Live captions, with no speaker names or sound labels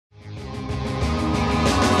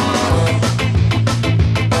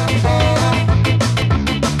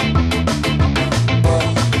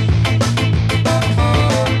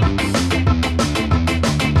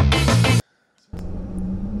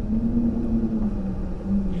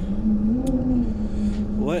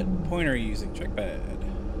pointer using trackpad.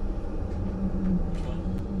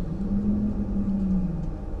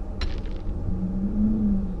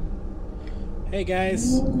 Hey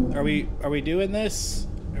guys, are we doing this?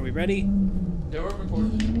 Are we ready? Yeah, we're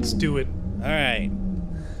recording. Let's do it. All right.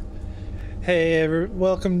 Hey,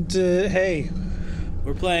 welcome to. Hey.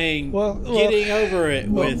 We're playing Well, Getting Over It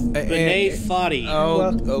with Benet Foddy.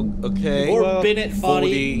 Okay. Or Bennett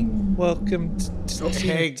Foddy. Welcome to.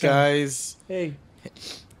 Hey guys. Hey.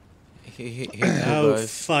 Hey, Oh,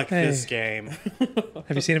 guys. fuck Hey. this game.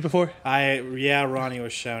 Have you seen it before? Yeah, Ronnie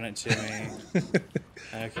was showing it to me.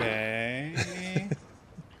 Okay.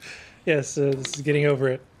 Yes, this is Getting Over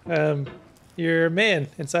It. You're a man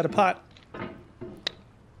inside a pot.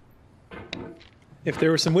 If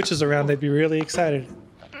there were some witches around, they'd be really excited.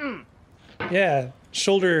 Yeah,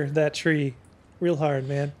 shoulder that tree real hard,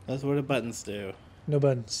 man. That's what the buttons do. No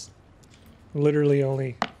buttons. Literally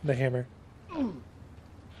only the hammer.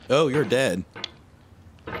 Oh, you're dead.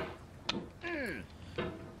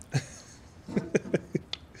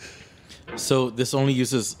 So this only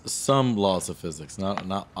uses some laws of physics,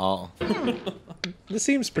 not all. This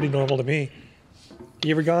seems pretty normal to me.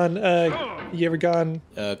 You ever gone?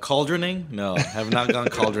 Cauldroning? No, have not gone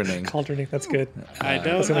cauldroning. Cauldroning. That's good. I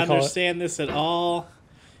don't gonna call it. understand this at all.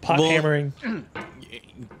 Pot Well- hammering.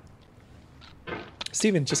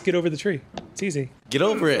 Steven, just get over the tree. It's easy. Get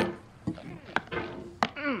over it.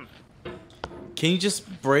 Can you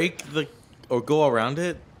just break the or go around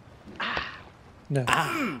it? No.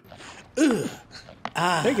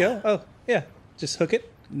 There you go. Oh, yeah. Just hook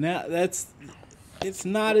it. No, it's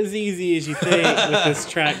not as easy as you think with this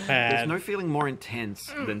trackpad. There's no feeling more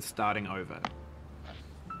intense than starting over.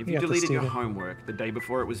 If You you got this, deleted your Steven. homework the day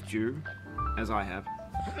before it was due, as I have,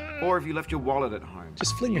 or if you left your wallet at home,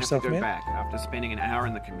 Just fling you yourself, have to go man. back after spending an hour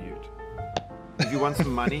in the commute. If you won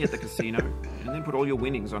some money at the casino and then put all your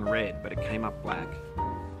winnings on red, but it came up black.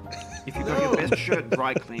 If you got your best shirt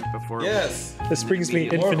dry cleaned before Yes. This brings me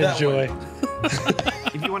More of infinite that joy.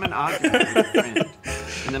 if you won an argument with a friend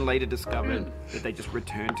and then later discovered that they just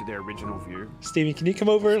returned to their original view, Stevie, can you come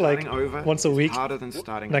over like starting over once a is week? harder than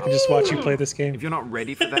starting And I can up. just watch you play this game. If you're not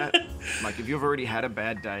ready for that, like if you've already had a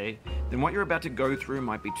bad day, then what you're about to go through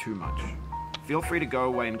might be too much. Feel free to go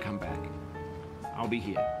away and come back. I'll be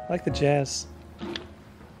here. I like the jazz.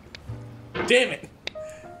 Damn it!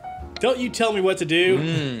 Don't you tell me what to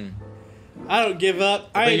do. I don't give up.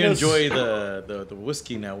 I I bet ain't you no enjoy the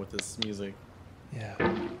whiskey now with this music. Yeah.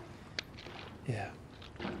 Yeah.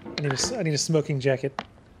 I need a smoking jacket.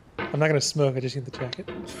 I'm not gonna smoke. I just need the jacket.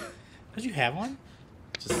 Did you have one?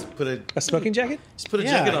 Just put a A smoking jacket?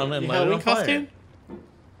 jacket on and you light it Halloween on fire. costume?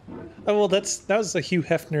 Oh well, that was a Hugh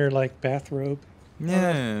Hefner like bathrobe. Yeah.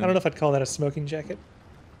 I don't know if I'd call that a smoking jacket.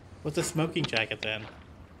 What's a smoking jacket then?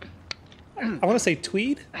 I want to say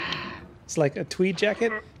tweed. It's like a tweed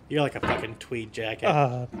jacket. You're like a fucking tweed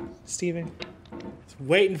jacket. Steven.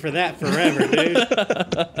 Waiting for that forever, dude.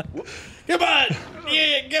 Come on!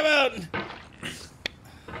 Yeah, come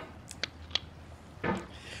on!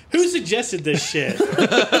 Who suggested this shit?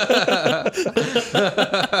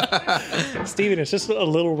 Steven, it's just a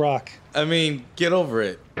little rock. I mean, get over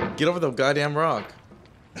it. Get over the goddamn rock.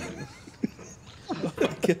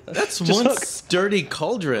 That's Just one hook. sturdy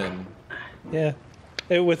cauldron. Yeah.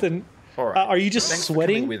 With an. All right. Are you just Thanks for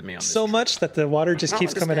sweating coming with me on this so trip. much that the water just Now,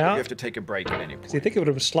 keeps coming understand out? You have to take a break at any point. You think it would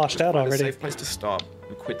have sloshed out Find a already? safe place to stop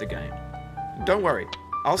and quit the game. Don't worry,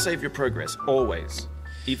 I'll save your progress always,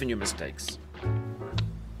 even your mistakes.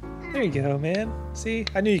 There you go, man. See,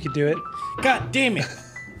 I knew you could do it. God damn it!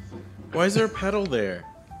 Why is there a pedal there?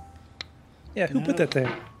 Yeah, who put that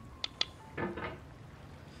there?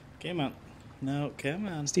 Come on. No, come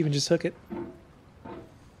on. Steven, just hook it.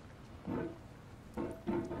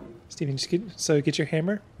 Steven, get your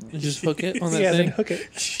hammer. Just hook it on that Yeah, then thing. hook it.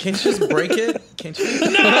 Can't you just break it? Can't you?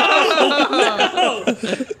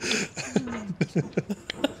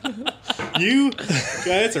 You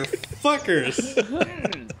guys are fuckers.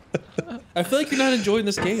 I feel like you're not enjoying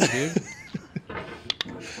this game, dude.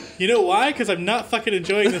 You know why? Because I'm not fucking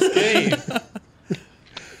enjoying this game.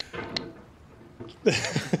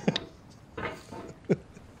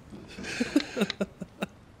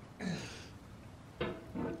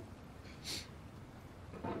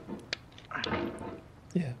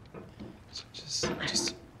 Yeah.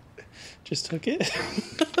 Just hook it.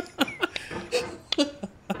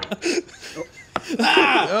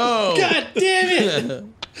 Oh. God damn it!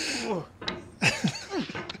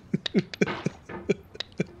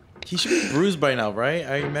 He should be bruised by now, right?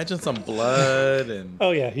 I imagine some blood and.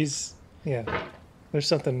 Oh yeah, There's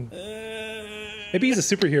something. Maybe he's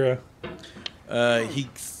a superhero. He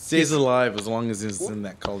stays alive as long as he's in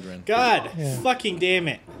that cauldron. God Yeah. fucking damn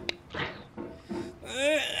it.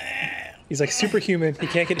 He's like superhuman. He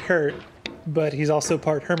can't get hurt, but he's also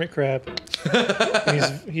part hermit crab.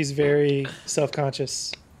 And he's very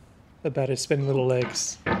self-conscious about his spindly little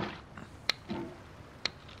legs.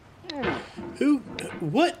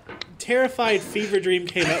 What terrified fever dream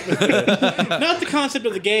came up with this? Not the concept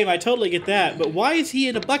of the game, I totally get that, but why is he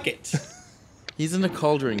in a bucket? He's in a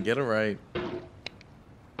cauldron. Get it right.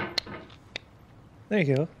 There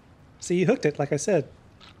you go. See, you hooked it, like I said.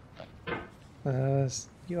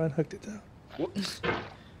 You unhooked it, though.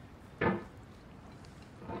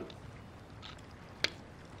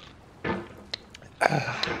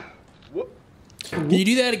 Can you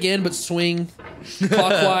do that again, but swing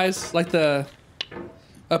clockwise, like the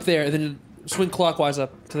up there, and then swing clockwise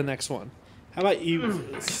up to the next one? How about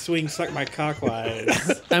you swing suck my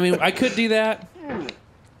cockwise? I mean, I could do that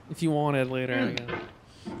if you wanted later. I guess.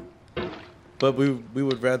 But we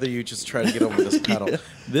would rather you just try to get over this paddle. Yeah.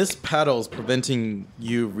 This paddle is preventing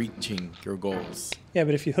you reaching your goals. Yeah,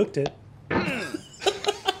 but if you hooked it.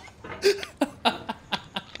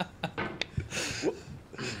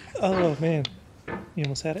 Oh, man. You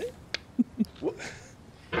almost had it.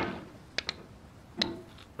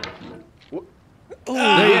 Oh,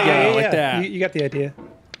 There you go, like that. You got the idea.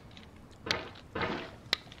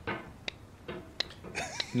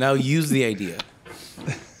 Now use the idea.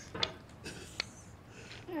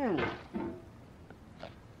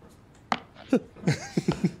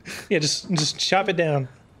 Yeah, just chop it down.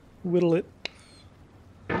 Whittle it.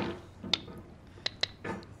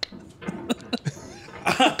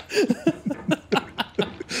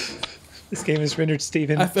 This game has rendered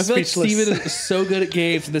Steven I feel like speechless. Steven is so good at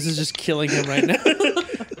games, and this is just killing him right now.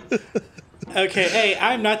 Okay, A,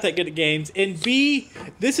 I'm not that good at games, and B,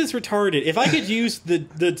 this is retarded. If I could use the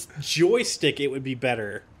joystick, it would be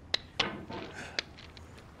better.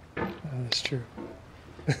 Oh, that's true.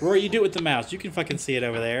 Rory, you do it with the mouse. You can fucking see it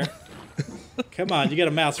over there. Come on, you got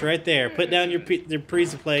a mouse right there. Put down your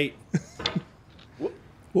pizza plate. Whoop.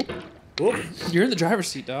 Whoop. You're in the driver's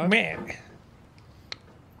seat, dog. Man.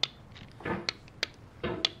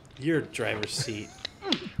 Your driver's seat.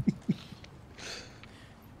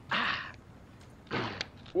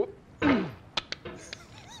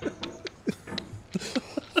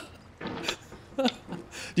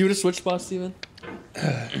 Do you want to switch spots, Steven?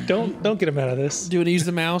 Don't get him out of this. Do you want to use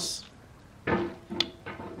the mouse?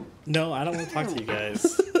 No, I don't want to talk to you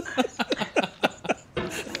guys.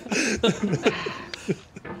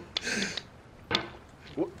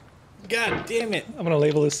 God damn it. I'm gonna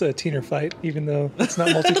label this a teener fight, even though it's not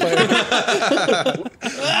multiplayer.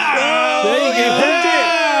 There you go.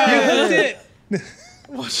 You hooked it.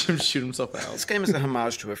 Watch him shoot himself out. This game is a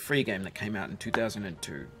homage to a free game that came out in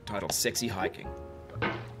 2002 titled Sexy Hiking.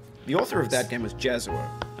 The author of that game was Jazua,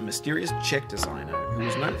 a mysterious Czech designer who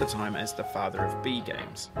was known at the time as the father of B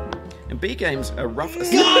games. And B games are rough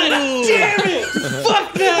as God damn it!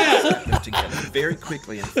 Fuck that! put together very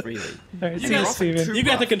quickly and freely. All right, And see they're you, often Steven. too You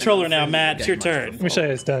got the rough controller and now, freely Matt. It's your gain much of turn. the Wish I fun.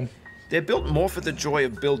 was done. They're built more for the joy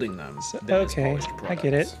of building them than as Okay, polished I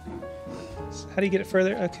get it. products. How do you get it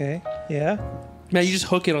further? Okay. Yeah. Man, you just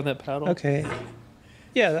hook it on that paddle. Okay.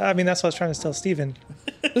 Yeah, I mean that's what I was trying to tell Steven.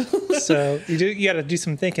 So you got to do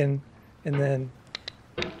some thinking, and then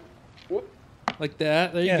Like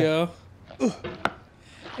that. There Yeah. you go.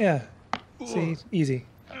 yeah. See, easy.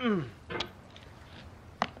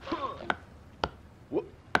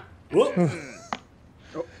 Whoop.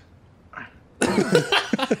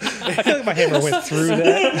 I feel like my hammer went through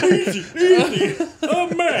that. Oh,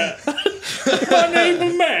 Matt. My name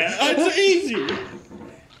is Matt. It's easy.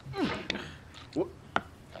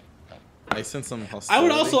 I sense some hostility. I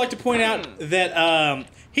would also like to point out that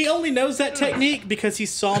he only knows that technique because he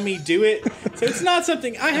saw me do it. So it's not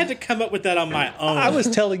something I had to come up with that on my own. I was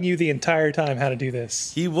telling you the entire time how to do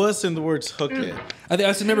this. He was in the words hook it. I think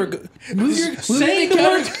I said remember move your saying the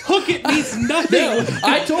word hook it means nothing. No,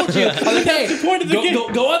 I told you. I was like, hey, the point of the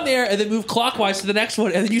game. Go on there and then move clockwise to the next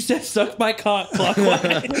one, and then you said suck my cock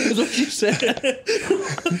clockwise. Is what you said.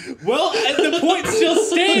 Well, the point still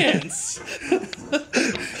stands.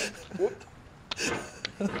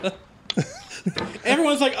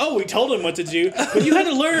 Everyone's like, "Oh, we told him what to do," but you had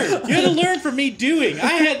to learn. You had to learn from me doing.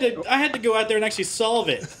 I had to go out there and actually solve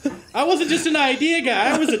it. I wasn't just an idea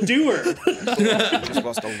guy. I was a doer. Just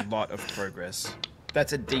lost a lot of progress.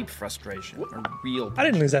 That's a deep frustration. A real. I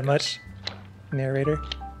didn't lose that much. Narrator.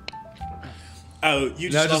 Oh, you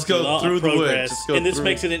Now just just lost go a lot through of the wood. progress, Just go and this through.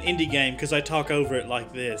 makes it an indie game because I talk over it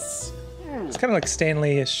like this. It's kind of like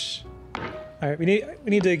Stanley-ish. All right, we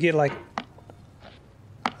need to get like.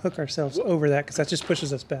 hook ourselves over that because that just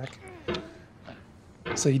pushes us back.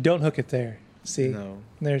 So you don't hook it there. See? No.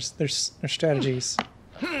 There's strategies.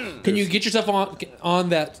 Can you get yourself on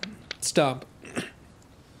that stump?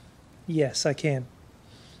 Yes, I can.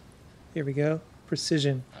 Here we go.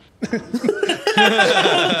 Precision. Now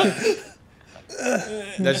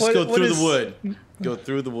just What- go what through is- the wood. Go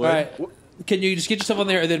through the wood. All right. Can you just get yourself on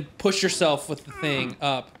there and then push yourself with the thing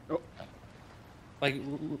up? Like,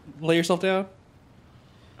 lay yourself down?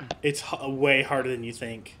 It's way harder than you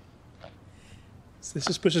think. So this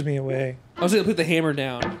just pushes me away. I was going to put the hammer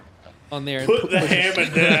down on there. And Put the hammer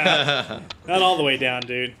down. Not all the way down,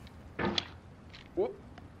 dude.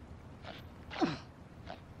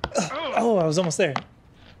 Oh, I was almost there.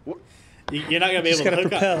 You're not gonna be Just able to gotta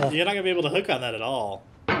hook propel. on. You're not gonna be able to hook on that at all.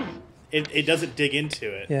 It doesn't dig into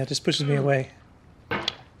it. Yeah, it just pushes me away.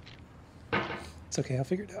 It's okay, I'll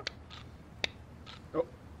figure it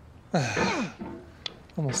out.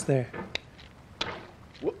 Almost there.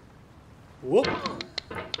 Whoop.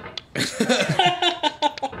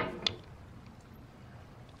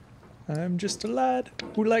 I'm just a lad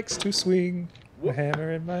who likes to swing a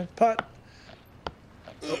hammer in my pot.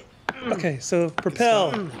 Okay, so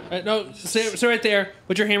propel. All right, no, stay right there.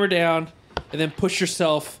 Put your hammer down, and then push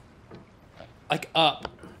yourself like up,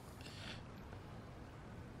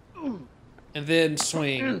 and then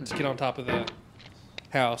swing to get on top of the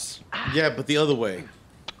house. Yeah, but the other way.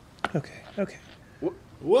 Okay, okay. Whoa!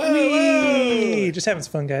 Whee! Just having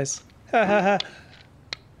some fun, guys. Ha ha ha.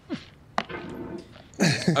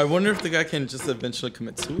 I wonder if the guy can just eventually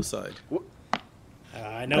commit suicide.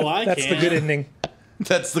 I know I That's can. the good ending.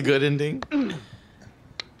 That's the good ending.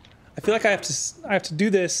 I feel like I have to do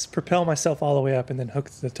this, propel myself all the way up, and then hook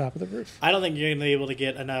to the top of the roof. I don't think you're gonna be able to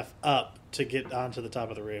get enough up to get onto the top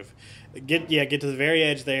of the roof. Get to the very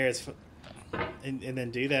edge there, and then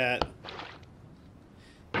do that,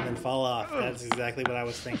 and then fall off. That's exactly what I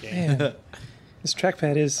was thinking. Man, this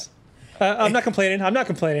trackpad is. I'm not complaining. I'm not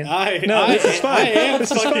complaining. No, this is fine. I am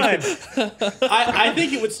This is fucking- fine. I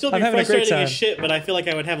think it would still be I'm having a great frustrating as time. shit, but I feel like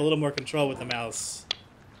I would have a little more control with the mouse.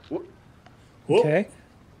 Whoop. Okay.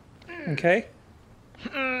 Okay.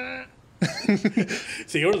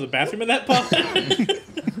 So you go to the bathroom in that pot?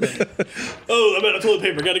 Oh, I'm out of toilet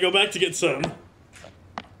paper. Got to go back to get some.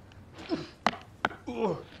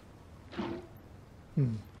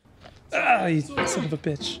 Ah, you son of a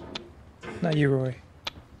bitch. Not you, Roy.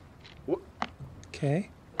 Okay.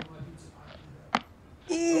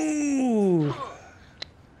 Ooh.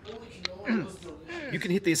 You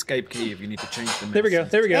can hit the escape key if you need to change the There we go.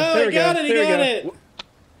 mouse There we go. Oh, there he we go. got it. He There we got go. it.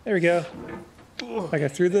 There we go. I go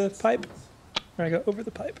through the pipe, or I go over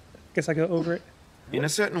the pipe. Guess I go over it. In a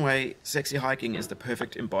certain way, Sexy Hiking is the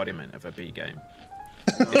perfect embodiment of a B game.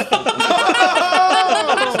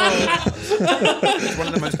 It's one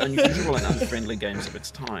of the most unusual and unfriendly games of its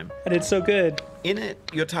time. I did so good. In it,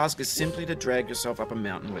 your task is simply to drag yourself up a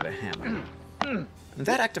mountain with a hammer. And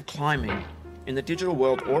that act of climbing, in the digital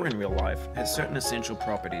world or in real life, has certain essential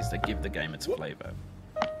properties that give the game its flavor.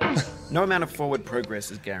 No amount of forward progress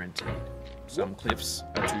is guaranteed. Some cliffs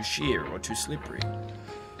are too sheer or too slippery.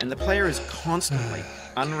 And the player is constantly,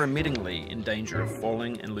 unremittingly in danger of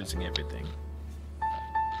falling and losing everything.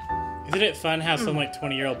 Isn't it fun how some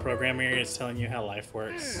 20-year-old programmer is telling you how life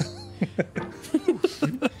works?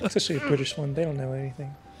 Especially a British one. They don't know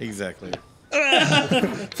anything. Exactly.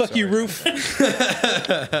 Fuck you, roof.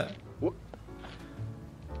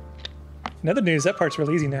 Another news. That part's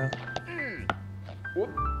real easy now.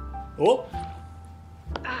 Oh,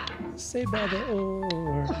 Saved by the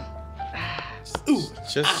oar.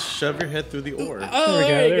 Just shove your head through the oar. oh, There we go,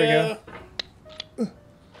 there, there we you go. go.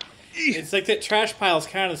 It's like that trash pile's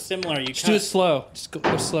kind of similar. You Just do it slow. Just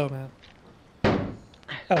go slow, man.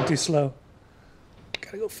 I don't do slow.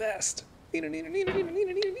 Gotta go fast.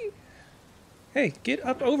 Hey, get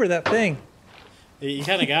up over that thing. You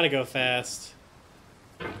kind of got to go fast.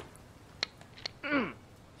 No,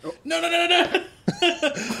 no, no, no, no!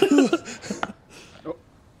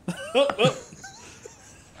 Oh, oh.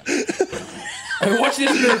 Are we watching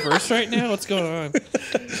this in reverse right now? What's going on?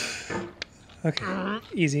 Okay,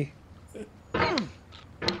 easy.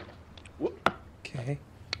 Okay.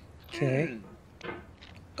 Okay.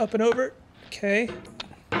 Up and over. Okay.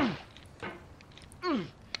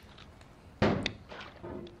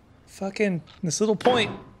 Fucking this little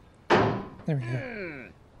point. There we go.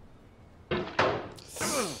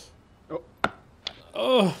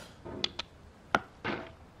 Oh,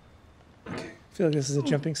 Okay. I feel like this is a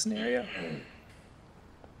jumping scenario.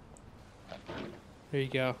 there you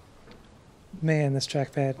go. Man, this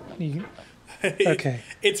trackpad. You, okay.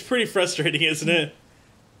 It's pretty frustrating, isn't it?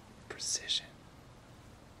 Precision.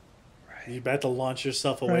 You about to launch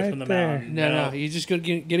yourself away Right from the there. mountain. No. You just go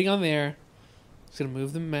getting on there. He's gonna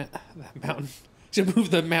move the mountain. He's gonna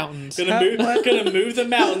move the mountains. Gonna move the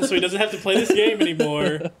mountain so he doesn't have to play this game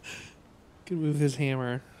anymore. Gonna move his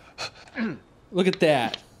hammer. Look at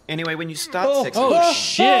that. Anyway, when you start Sexy Oh, Hiking,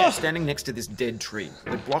 shit. you're standing next to this dead tree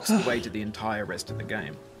that blocks the way to the entire rest of the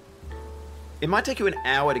game. It might take you an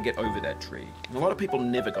hour to get over that tree, and a lot of people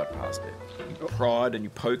never got past it. You prod and you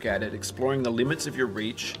poke at it, exploring the limits of your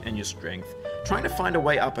reach and your strength, trying to find a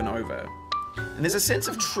way up and over. And there's a sense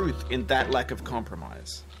of truth in that lack of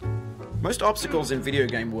compromise. Most obstacles in video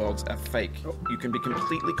game worlds are fake. You can be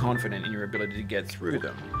completely confident in your ability to get through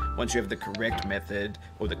them once you have the correct method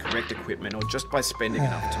or the correct equipment or just by spending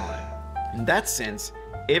enough time. In that sense,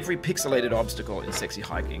 every pixelated obstacle in Sexy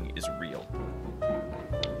Hiking is real.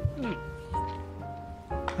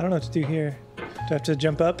 I don't know what to do here. Do I have to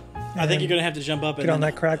jump up? I think you're gonna have to jump up and Get on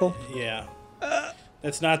then- that craggle? Yeah.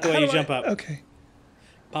 That's not the way How you do jump I- up. Okay.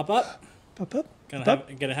 Pop up. Pop up. Gonna Pop.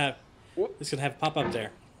 have. It's gonna have pop up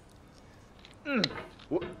there.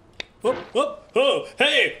 Whoop, whoop, ho,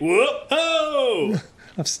 hey, whoop, ho!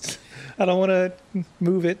 I don't want to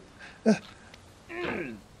move it.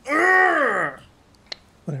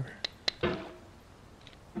 Whatever.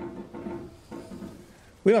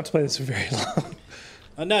 We don't have to play this for very long.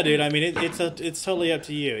 No, dude. I mean, it's totally up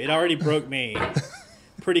to you. It already broke me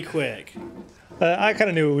pretty quick. I kind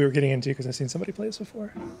of knew what we were getting into because I've seen somebody play this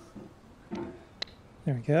before.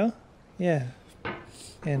 There we go. Yeah.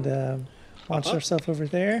 And launch up. ourselves over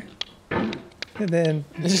there. And then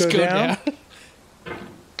Just go down.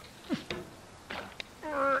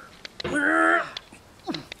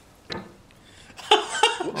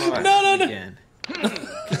 No. Again.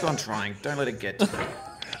 Keep on trying. Don't let it get to you.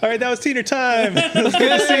 All right, that was Teeter time. It was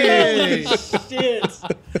good to see you. Shit.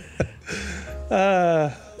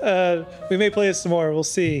 We may play this some more. We'll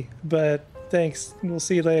see. But thanks. We'll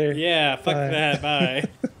see you later. Yeah. Fuck Bye. that. Bye.